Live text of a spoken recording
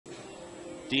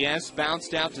Diaz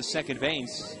bounced out to second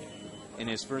base in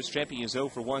his first trip. He is 0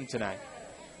 for 1 tonight.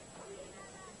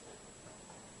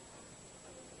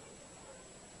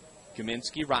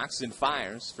 Kaminsky rocks and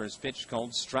fires. First pitch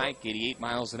called strike, 88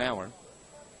 miles an hour.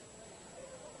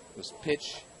 It was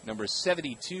pitch number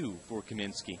 72 for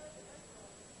Kaminsky.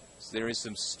 So there is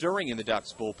some stirring in the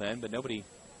Ducks bullpen, but nobody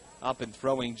up and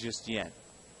throwing just yet.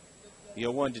 The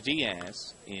 0-1 to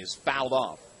Diaz is fouled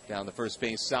off down the first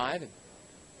base side.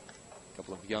 A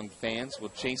couple of young fans will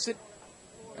chase it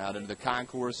out into the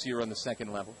concourse here on the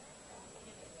second level.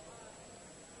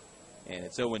 And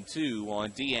it's 0-2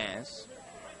 on Diaz.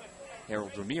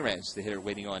 Harold Ramirez, the hitter,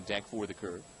 waiting on deck for the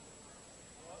curve.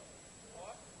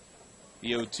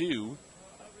 The 0-2,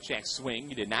 check swing.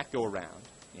 He did not go around.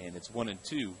 And it's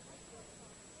 1-2.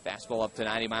 Fastball up to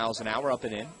 90 miles an hour, up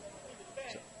and in.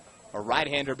 So a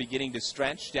right-hander beginning to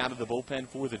stretch down to the bullpen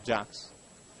for the Ducks.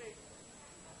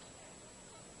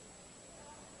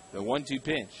 The 1-2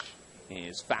 pitch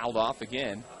is fouled off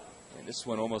again. And this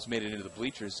one almost made it into the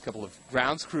bleachers. A couple of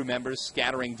grounds crew members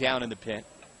scattering down in the pit.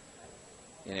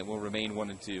 And it will remain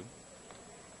 1-2.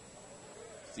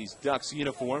 These Ducks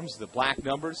uniforms, the black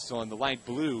numbers on the light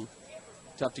blue,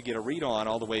 tough to get a read on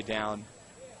all the way down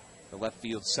the left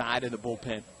field side of the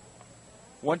bullpen.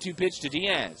 1-2 pitch to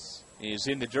Diaz is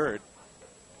in the dirt.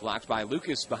 Blocked by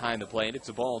Lucas behind the plate. It's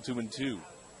a ball, 2-2.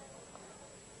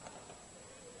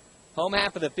 Home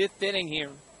half of the fifth inning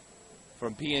here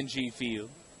from PNG Field.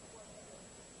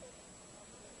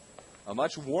 A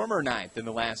much warmer night than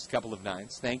the last couple of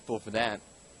nights. Thankful for that.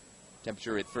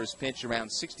 Temperature at first pitch around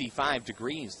 65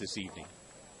 degrees this evening.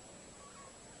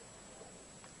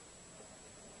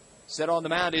 Set on the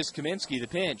mound is Kaminsky. The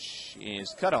pitch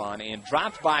is cut on and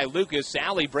dropped by Lucas.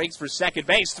 Alley breaks for second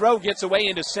base. Throw gets away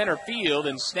into center field,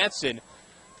 and Stetson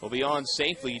will be on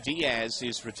safely. Diaz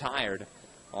is retired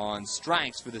on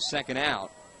strikes for the second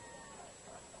out.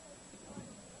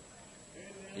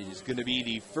 It is going to be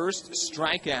the first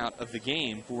strikeout of the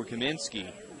game for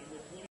Kaminsky.